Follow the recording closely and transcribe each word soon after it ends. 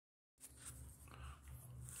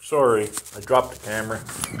Sorry, I dropped the camera.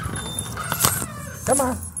 Come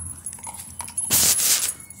on.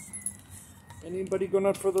 Anybody going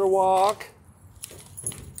out for their walk?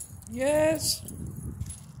 Yes.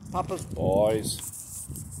 Papa's boys.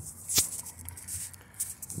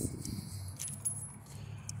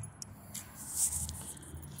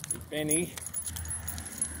 Benny.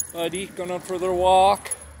 Buddy, going out for their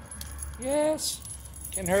walk? Yes.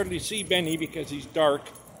 Can hardly see Benny because he's dark.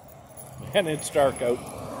 And it's dark out.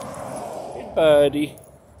 Hey, Buddy.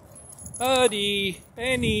 Buddy.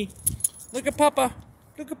 Benny. Look at Papa.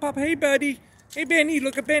 Look at Papa. Hey, Buddy. Hey, Benny.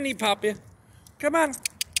 Look at Benny, Papa. Come on.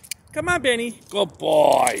 Come on, Benny. Good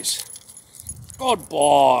boys. Good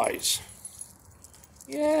boys.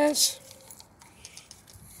 Yes.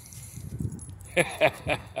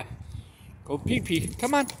 Go pee-pee.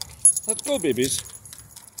 Come on. Let's go, babies.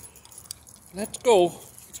 Let's go.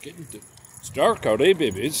 It's dark out, eh,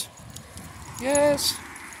 babies? Yes.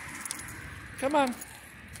 Come on.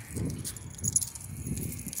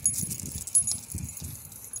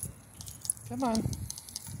 Come on.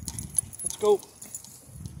 Let's go.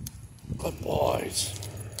 Good boys.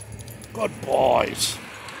 Good boys.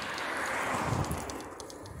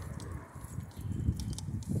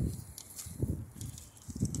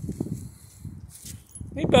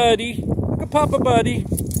 Hey, Buddy. Look at Papa, Buddy.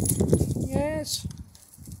 Yes.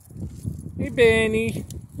 Hey, Benny.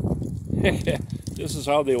 This is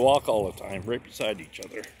how they walk all the time, right beside each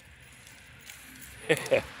other.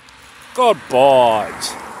 Good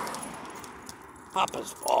boys.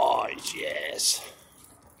 Papa's boys, yes.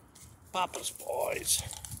 Papa's boys.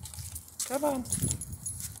 Come on.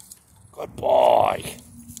 Good boy.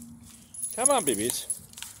 Come on, babies.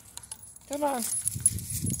 Come on.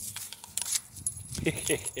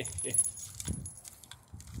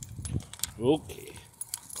 Okay.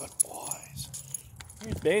 Good boys.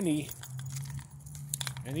 Here's Benny.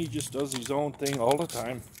 And he just does his own thing all the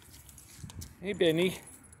time. Hey, Benny.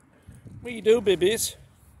 What you do, babies?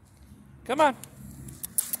 Come on.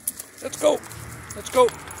 Let's go. Let's go.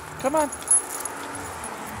 Come on.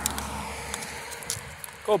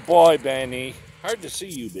 Good boy, Benny. Hard to see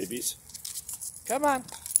you, babies. Come on.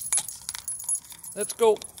 Let's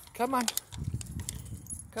go. Come on.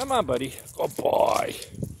 Come on, buddy. Good boy.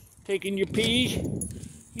 Taking your pee?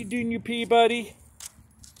 You doing your pee, buddy?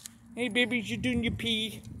 Hey, babies, you doing your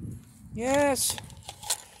pee? Yes.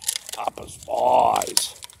 Papa's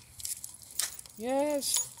boys.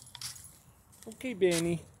 Yes. Okay,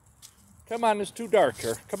 Benny. Come on, it's too dark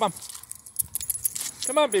here. Come on.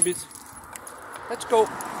 Come on, babies. Let's go.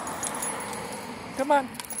 Come on.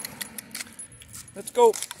 Let's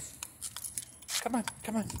go. Come on,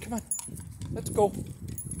 come on, come on. Let's go.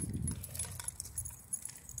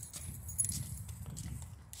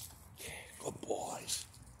 Good boys.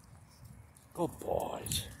 Good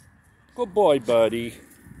boys. Good boy, buddy.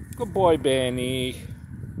 Good boy, Benny.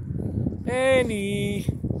 Benny.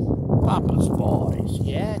 Papa's boys.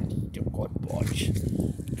 Yeah, you're good boys.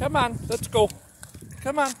 Come on, let's go.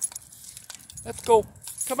 Come on. Let's go.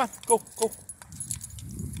 Come on, go, go.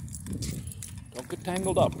 Don't get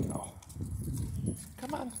tangled up now.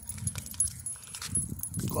 Come on.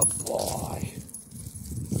 Good boy.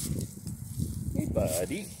 Hey,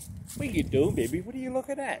 buddy. What are you doing, baby? What are you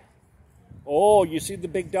looking at? Oh, you see the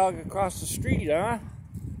big dog across the street, huh?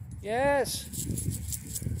 Yes.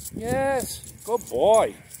 Yes. Good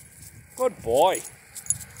boy. Good boy.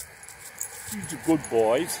 These are good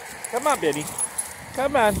boys. Come on, Benny.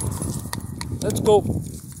 Come on. Let's go.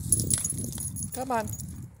 Come on.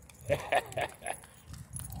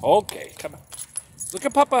 Okay, come on. Look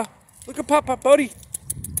at Papa. Look at Papa, buddy.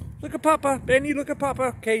 Look at Papa. Benny, look at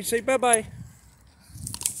Papa. Okay, say bye-bye.